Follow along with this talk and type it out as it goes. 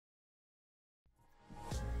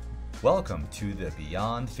Welcome to the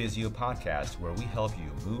Beyond Physio Podcast, where we help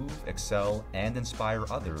you move, excel, and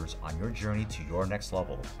inspire others on your journey to your next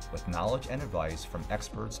level with knowledge and advice from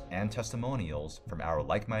experts and testimonials from our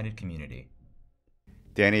like-minded community.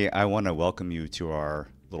 Danny, I want to welcome you to our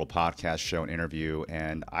little podcast show and interview,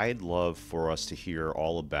 and I'd love for us to hear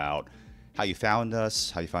all about how you found us,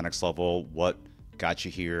 how you found Next Level, what got you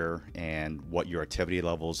here, and what your activity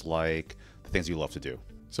level is like, the things you love to do.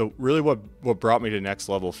 So really what brought me to Next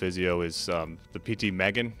Level Physio is the PT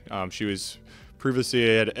Megan. She was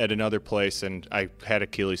previously at another place, and I had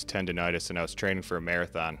Achilles tendonitis, and I was training for a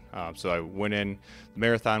marathon. So I went in. The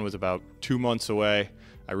marathon was about 2 months away.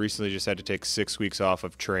 I recently just had to take 6 weeks off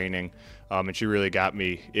of training, and she really got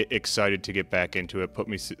me excited to get back into it, put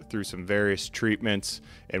me through some various treatments,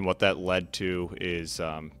 and what that led to is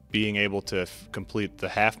being able to complete the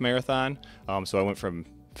half marathon. So I went from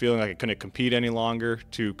feeling like I couldn't compete any longer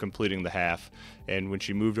to completing the half. And when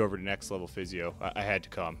she moved over to Next Level Physio, I had to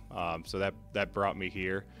come. So that brought me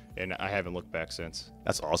here, and I haven't looked back since.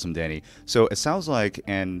 That's awesome, Danny. So it sounds like,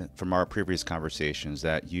 and from our previous conversations,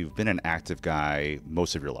 that you've been an active guy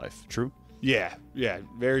most of your life, true? Yeah,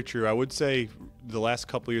 very true. I would say the last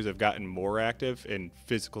couple of years I've gotten more active, and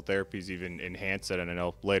physical therapy's even enhanced it. And I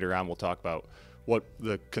know later on we'll talk about what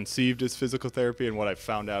the conceived as physical therapy and what I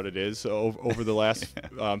found out it is over the last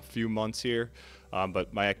few months here.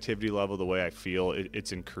 But my activity level, the way I feel,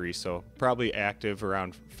 it's increased. So probably active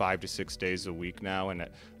around 5 to 6 days a week now, and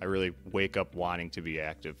I really wake up wanting to be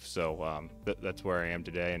active. So that's where I am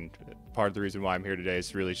today, and part of the reason why I'm here today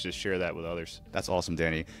is really just share that with others. That's awesome,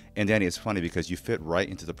 Danny. And Danny, it's funny because you fit right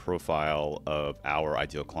into the profile of our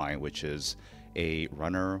ideal client, which is a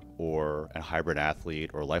runner or a hybrid athlete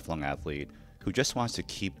or a lifelong athlete who just wants to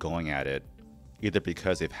keep going at it, either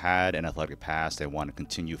because they've had an athletic past, they want to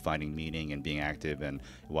continue finding meaning and being active and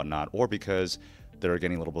whatnot, or because they're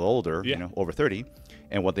getting a little bit older, over 30,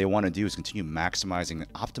 and what they want to do is continue maximizing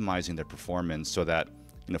and optimizing their performance so that,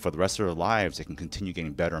 for the rest of their lives, they can continue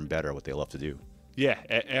getting better and better at what they love to do. Yeah,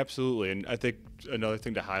 absolutely. And I think another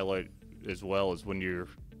thing to highlight as well is when you're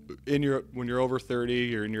over 30,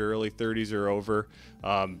 you're in your early 30s or over,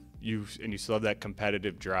 you still have that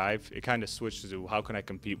competitive drive, it kind of switches to how can I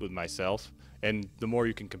compete with myself? And the more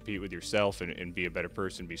you can compete with yourself and be a better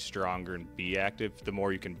person, be stronger and be active, the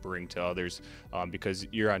more you can bring to others, because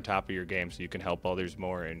you're on top of your game, so you can help others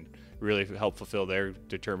more and really help fulfill their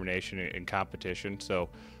determination and competition. So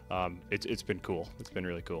it's been cool. It's been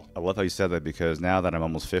really cool. I love how you said that, because now that I'm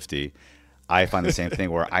almost 50, I find the same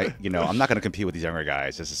thing where I'm not going to compete with these younger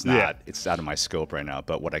guys. It's out of my scope right now.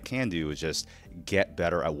 But what I can do is just get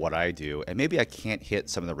better at what I do. And maybe I can't hit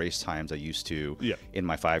some of the race times I used to in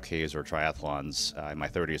my 5Ks or triathlons in my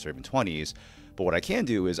 30s or even 20s. But what I can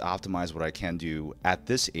do is optimize what I can do at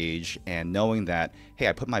this age, and knowing that, hey,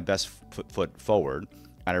 I put my best foot forward,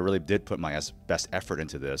 and I really did put my best effort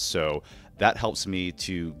into this. So that helps me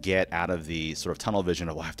to get out of the sort of tunnel vision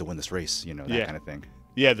of, I have to win this race, that kind of thing.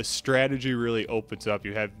 Yeah, the strategy really opens up.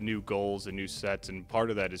 You have new goals and new sets, and part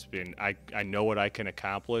of that has been I know what I can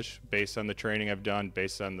accomplish based on the training I've done,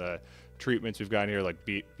 based on the treatments we've gotten here, like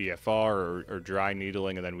BFR or dry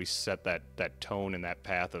needling, and then we set that tone and that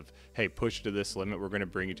path of, hey, push to this limit, we're going to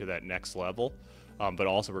bring you to that next level. But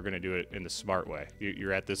also we're going to do it in the smart way.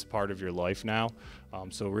 You're at this part of your life now.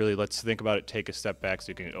 So really, let's think about it, take a step back so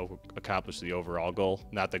you can accomplish the overall goal,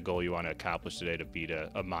 not the goal you want to accomplish today to beat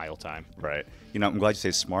a mile time. Right. I'm glad you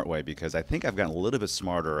say smart way, because I think I've gotten a little bit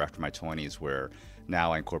smarter after my 20s, where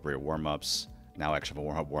now I incorporate warm-ups. Now I actually have a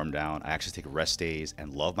warm-up, warm-down. I actually take rest days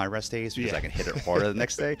and love my rest days because I can hit it harder the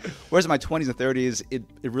next day. Whereas in my 20s and 30s,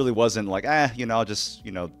 it really wasn't like, I'll just,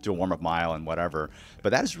 do a warm-up mile and whatever.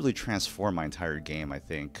 But that has really transformed my entire game, I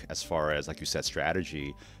think, as far as, like you said,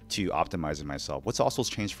 strategy to optimizing myself. What's also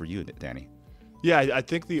changed for you, Danny? Yeah, I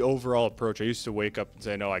think the overall approach, I used to wake up and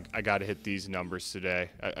say, no, I got to hit these numbers today.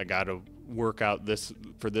 I got to work out this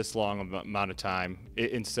for this long amount of time.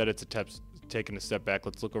 Instead, it's taking a step back,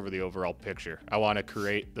 let's look over the overall picture. I want to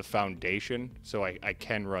create the foundation so I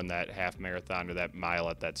can run that half marathon or that mile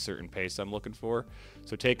at that certain pace I'm looking for.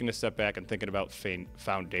 So taking a step back and thinking about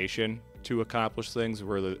foundation to accomplish things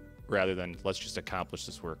rather than let's just accomplish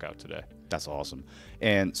this workout today. That's awesome.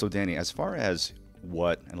 And so, Danny, as far as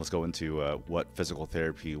let's go into what physical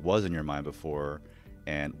therapy was in your mind before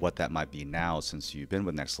and what that might be now since you've been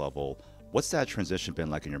with Next Level, what's that transition been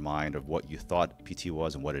like in your mind of what you thought PT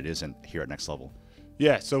was and what it isn't here at Next Level?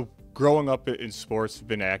 Yeah, so growing up in sports,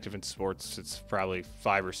 been active in sports since probably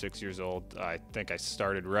 5 or 6 years old. I think I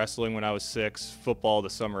started wrestling when I was 6, football the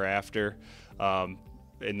summer after, and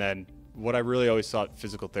then what I really always thought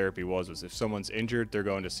physical therapy was if someone's injured, they're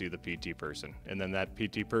going to see the PT person, and then that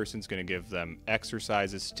PT person's going to give them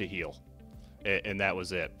exercises to heal. And that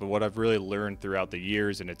was it. But what I've really learned throughout the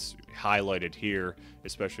years, and it's highlighted here,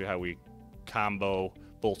 especially how we combo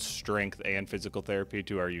both strength and physical therapy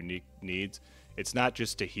to our unique needs, it's not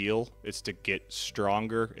just to heal, it's to get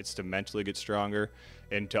stronger, it's to mentally get stronger,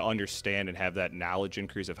 and to understand and have that knowledge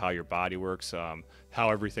increase of how your body works, how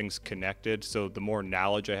everything's connected. So the more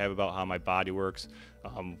knowledge I have about how my body works,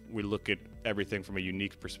 we look at everything from a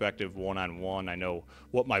unique perspective, one-on-one. I know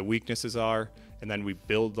what my weaknesses are, and then we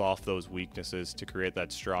build off those weaknesses to create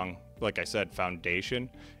that strong, like I said, foundation,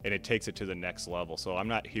 and it takes it to the next level. So I'm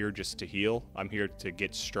not here just to heal. I'm here to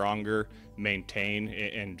get stronger, maintain,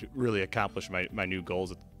 and really accomplish my new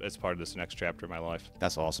goals as part of this next chapter of my life.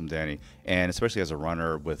 That's awesome, Danny. And especially as a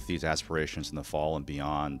runner with these aspirations in the fall and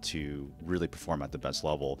beyond to really perform at the best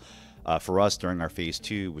level. For us, during our phase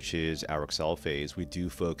 2, which is our Excel phase, we do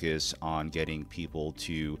focus on getting people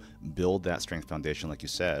to build that strength foundation, like you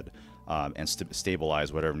said, and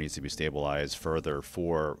stabilize whatever needs to be stabilized further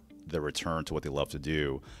for the return to what they love to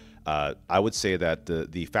do. I would say that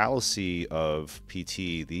the fallacy of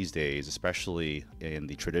PT these days, especially in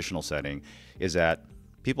the traditional setting, is that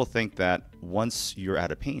people think that once you're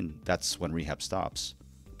out of pain, that's when rehab stops.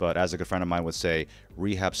 But as a good friend of mine would say,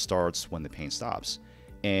 rehab starts when the pain stops.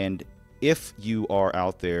 And if you are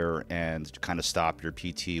out there and kind of stop your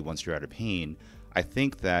PT once you're out of pain, I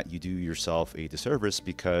think that you do yourself a disservice,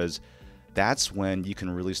 because that's when you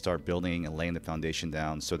can really start building and laying the foundation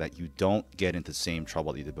down so that you don't get into the same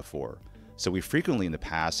trouble that you did before. So we frequently in the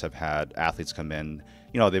past have had athletes come in,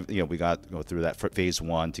 we got to go through that phase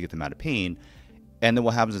 1 to get them out of pain. And then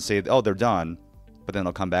what happens is say, oh, they're done. But then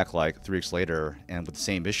they'll come back like 3 weeks later and with the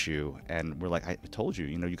same issue. And we're like, I told you,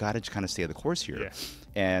 you got to kind of stay the course here. Yeah.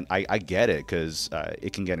 And I get it, because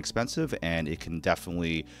it can get expensive, and it can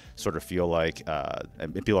definitely sort of feel like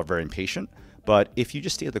people are very impatient. But if you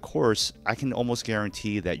just stay the course, I can almost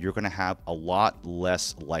guarantee that you're going to have a lot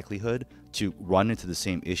less likelihood to run into the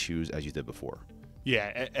same issues as you did before.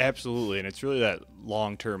 Yeah, absolutely. And it's really that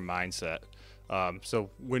long-term mindset.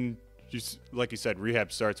 So when like you said,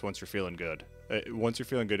 rehab starts once you're feeling good. Once you're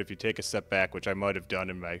feeling good, if you take a step back, which I might have done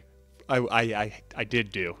in my, I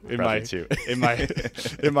did do in my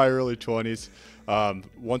in my early 20s.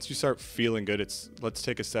 Once you start feeling good, let's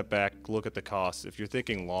take a step back, look at the costs. If you're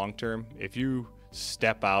thinking long term, if you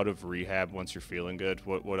step out of rehab once you're feeling good,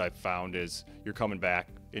 what I've found is you're coming back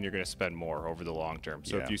and you're going to spend more over the long term.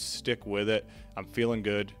 So if you stick with it, I'm feeling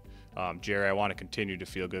good, Jerry, I want to continue to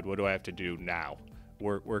feel good. What do I have to do now?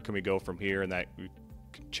 Where can we go from here? And that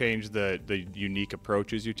change the unique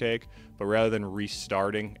approaches you take, but rather than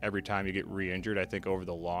restarting every time you get re-injured, I think over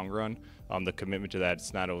the long run, the commitment to that,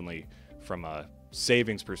 it's not only from a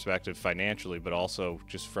savings perspective financially, but also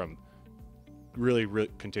just from really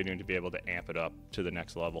continuing to be able to amp it up to the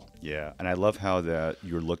next level. Yeah, and I love how that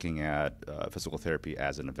you're looking at physical therapy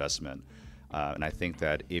as an investment. And I think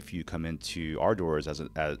that if you come into our doors as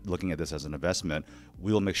looking at this as an investment,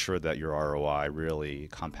 we'll make sure that your ROI really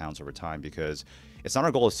compounds over time, because it's not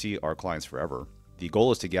our goal to see our clients forever. The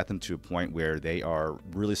goal is to get them to a point where they are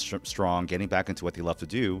really strong, getting back into what they love to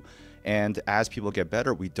do. And as people get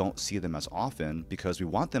better, we don't see them as often, because we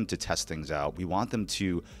want them to test things out. We want them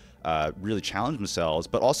to really challenge themselves,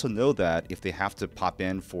 but also know that if they have to pop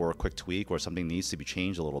in for a quick tweak or something needs to be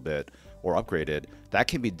changed a little bit or upgraded, that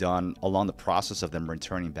can be done along the process of them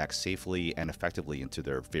returning back safely and effectively into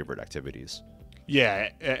their favorite activities. Yeah,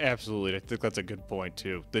 absolutely. I think that's a good point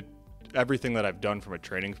too. Everything that I've done from a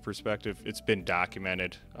training perspective, it's been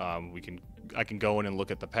documented. I can go in and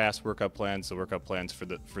look at the past workout plans, the workout plans for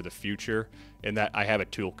the future, and that I have a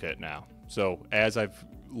toolkit now. So as I've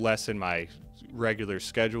lessened my regular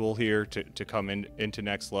schedule here to come into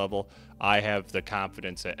Next Level, I have the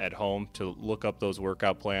confidence at home to look up those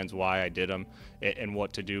workout plans, why I did them, and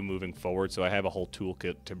what to do moving forward. So I have a whole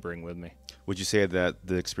toolkit to bring with me. Would you say that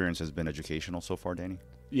the experience has been educational so far, Danny?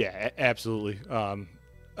 Yeah, absolutely.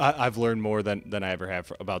 I've learned more than I ever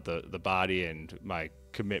have about the body and my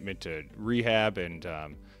commitment to rehab, and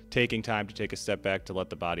taking time to take a step back to let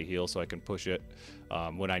the body heal so I can push it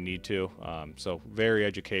when I need to. So very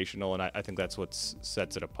educational, and I think that's what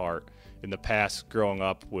sets it apart. In the past, growing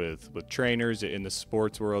up with trainers in the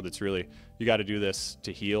sports world, it's really, you got to do this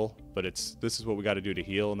to heal, but this is what we got to do to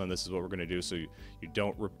heal, and then this is what we're going to do so you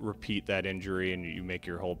don't repeat that injury, and you make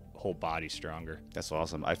your whole body stronger. That's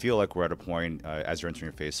awesome. I feel like we're at a point as you're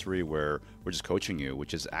entering phase 3 where we're just coaching you,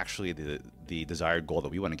 which is actually the desired goal that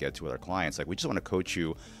we want to get to with our clients. Like, we just want to coach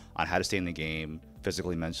you on how to stay in the game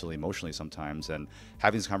physically, mentally, emotionally sometimes, and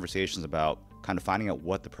having these conversations about kind of finding out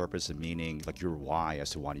what the purpose and meaning, like your why as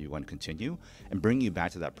to why you want to continue, and bringing you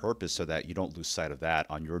back to that purpose so that you don't lose sight of that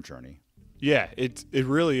on your journey. Yeah, it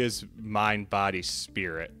really is mind, body,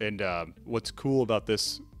 spirit. And what's cool about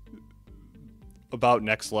this, about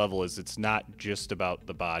Next Level, is it's not just about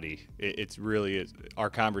the body. It's really is our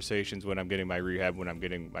conversations when I'm getting my rehab, when I'm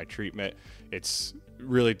getting my treatment. It's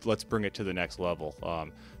really, let's bring it to the next level.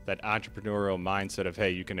 That entrepreneurial mindset of, hey,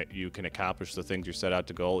 you can accomplish the things you set out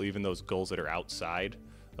to goal, even those goals that are outside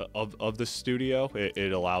of the studio.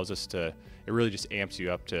 It allows us to, it really just amps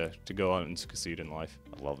you up to go out and succeed in life.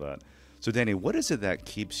 I love that. So Danny, what is it that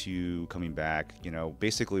keeps you coming back? You know,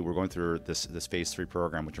 basically we're going through this phase 3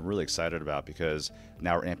 program, which I'm really excited about because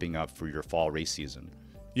now we're amping up for your fall race season.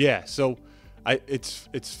 Yeah, so it's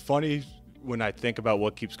funny when I think about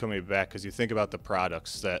what keeps coming back, because you think about the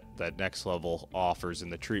products that Next Level offers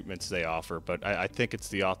and the treatments they offer, but I think it's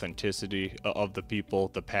the authenticity of the people,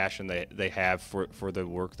 the passion they have for the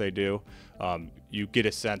work they do. You get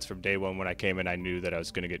a sense from day one when I came in, I knew that I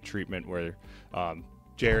was going to get treatment where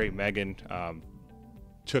Jerry, Megan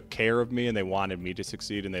took care of me and they wanted me to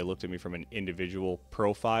succeed, and they looked at me from an individual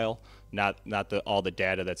profile, not all the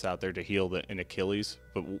data that's out there to heal an Achilles,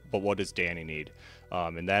 but what does Danny need?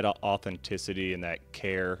 And that authenticity and that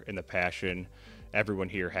care and the passion everyone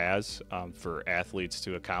here has for athletes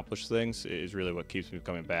to accomplish things is really what keeps me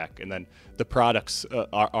coming back. And then the products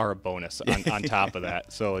are a bonus on top of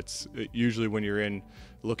that. So it's usually when you're in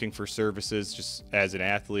looking for services, just as an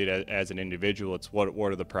athlete, as an individual, it's what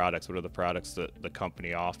are the products? What are the products that the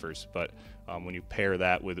company offers? But when you pair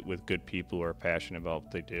that with good people who are passionate about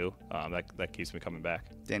what they do, that keeps me coming back.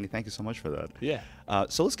 Danny, thank you so much for that. Yeah.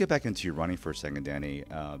 So let's get back into your running for a second, Danny.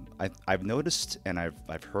 I've noticed, and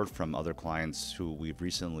I've heard from other clients who we've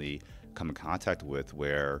recently come in contact with,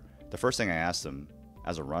 where the first thing I ask them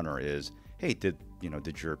as a runner is, hey, did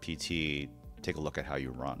your PT take a look at how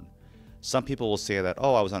you run? Some people will say that,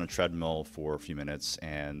 oh, I was on a treadmill for a few minutes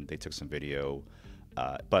and they took some video.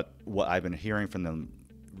 But what I've been hearing from them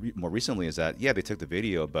more recently is that, yeah, they took the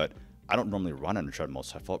video, but I don't normally run on a treadmill,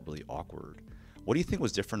 so I felt really awkward. What do you think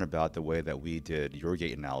was different about the way that we did your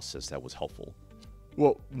gait analysis that was helpful?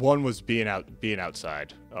 Well, one was being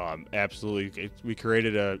outside. Absolutely. We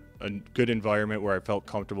created a good environment where I felt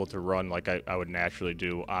comfortable to run like I would naturally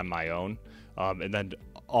do on my own. And then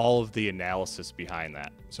all of the analysis behind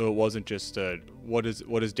that. So it wasn't just what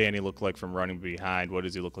does Danny look like from running behind? What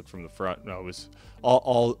does he look like from the front? No, it was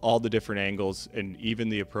all the different angles, and even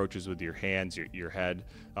the approaches with your hands, your head.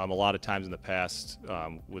 A lot of times in the past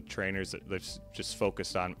with trainers, they've just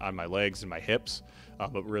focused on my legs and my hips.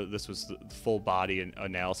 But really, this was the full body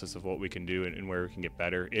analysis of what we can do and where we can get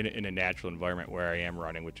better in a natural environment where I am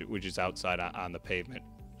running, which is outside on the pavement.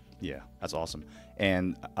 Yeah, that's awesome.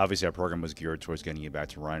 And obviously our program was geared towards getting you back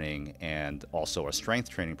to running, and also our strength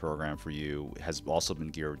training program for you has also been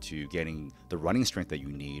geared to getting the running strength that you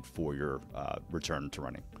need for your return to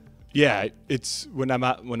running. Yeah, it's when I'm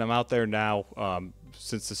out there now,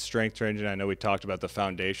 since the strength training, I know we talked about the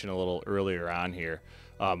foundation a little earlier on here.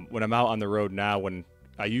 When I'm out on the road now, when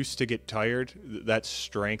I used to get tired, that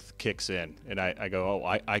strength kicks in, and I go,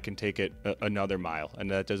 oh, I can take it another mile.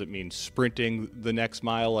 And that doesn't mean sprinting the next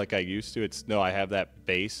mile like I used to. I have that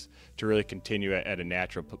base to really continue at a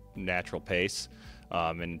natural pace,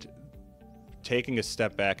 and taking a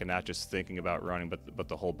step back and not just thinking about running, but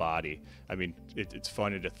the whole body. I mean, it's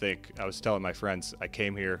funny to think. I was telling my friends, I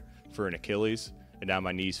came here for an Achilles, and now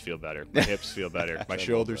my knees feel better, my hips feel better, my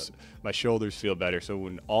shoulders feel better. So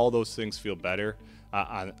when all those things feel better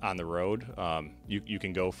on the road, you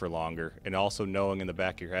can go for longer. And also knowing in the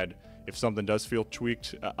back of your head, if something does feel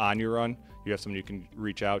tweaked on your run, you have someone you can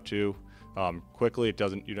reach out to quickly. You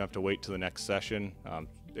don't have to wait till the next session.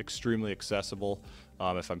 Extremely accessible.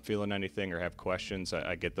 If I'm feeling anything or have questions,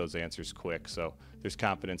 I get those answers quick. So there's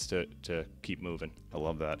confidence to keep moving. I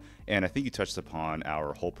love that. And I think you touched upon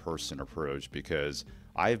our whole person approach, because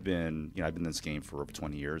I've been in this game for over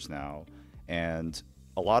 20 years now. And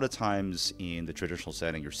a lot of times in the traditional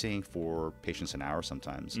setting, you're seeing 4 patients an hour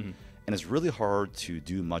sometimes. Mm-hmm. And it's really hard to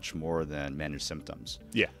do much more than manage symptoms.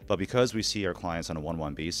 Yeah. But because we see our clients on a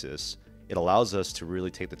one-on-one basis, it allows us to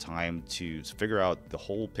really take the time to figure out the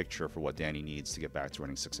whole picture for what Danny needs to get back to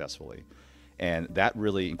running successfully. And that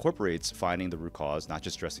really incorporates finding the root cause, not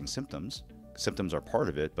just addressing symptoms. Symptoms are part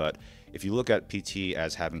of it, but if you look at PT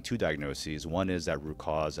as having 2 diagnoses, one is that root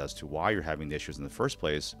cause as to why you're having the issues in the first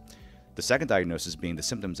place. The second diagnosis being the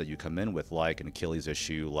symptoms that you come in with, like an Achilles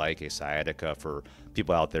issue, like a sciatica for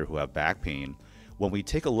people out there who have back pain. When we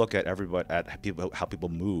take a look at how people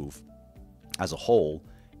move as a whole,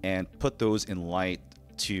 and put those in light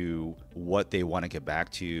to what they want to get back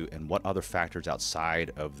to and what other factors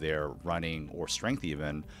outside of their running or strength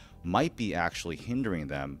even might be actually hindering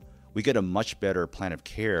them, we get a much better plan of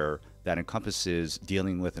care that encompasses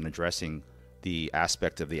dealing with and addressing the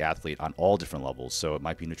aspect of the athlete on all different levels. So it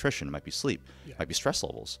might be nutrition, it might be sleep, it might be stress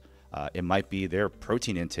levels. It might be their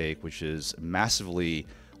protein intake, which is massively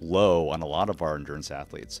low on a lot of our endurance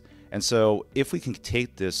athletes. And so if we can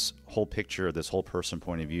take this whole picture, this whole person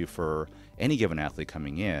point of view for any given athlete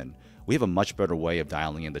coming in, we have a much better way of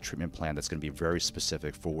dialing in the treatment plan that's going to be very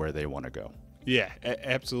specific for where they want to go. Yeah,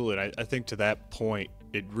 absolutely. I think to that point,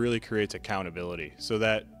 it really creates accountability. So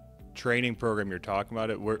that training program you're talking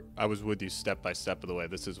about, I was with you step by step of the way.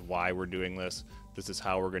 This is why we're doing this. This is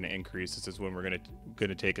how we're going to increase. This is when we're going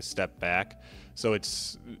to take a step back. So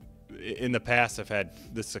it's, in the past, I've had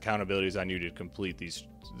this accountability is on you to complete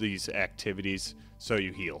these activities so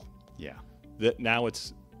you heal. Yeah. Now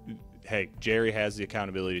it's, hey, Jerry has the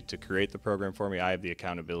accountability to create the program for me. I have the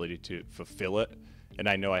accountability to fulfill it. And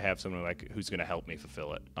I know I have someone who's going to help me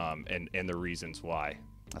fulfill it, and the reasons why.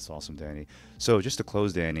 That's awesome, Danny. So just to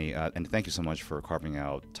close, Danny, and thank you so much for carving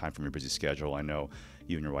out time from your busy schedule. I know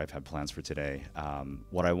you and your wife have plans for today.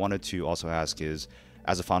 What I wanted to also ask is,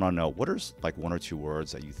 as a final note, what are like one or two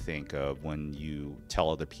words that you think of when you tell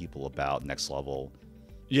other people about Next Level?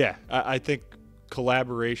 Yeah, I think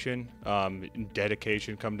collaboration, and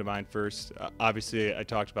dedication come to mind first. Obviously, I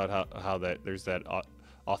talked about how that there's that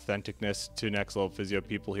authenticness to Next Level Physio.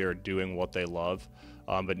 People here are doing what they love,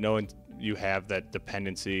 but knowing you have that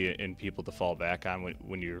dependency in people to fall back on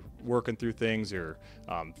when you're working through things or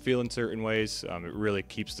feeling certain ways, it really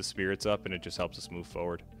keeps the spirits up and it just helps us move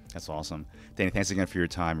forward. That's awesome. Danny, thanks again for your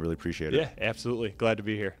time. Really appreciate it. Yeah, absolutely. Glad to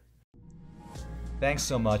be here. Thanks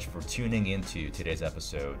so much for tuning into today's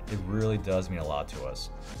episode. It really does mean a lot to us.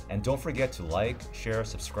 And don't forget to like, share,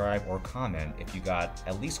 subscribe, or comment if you got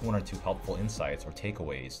at least one or two helpful insights or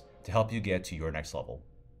takeaways to help you get to your next level.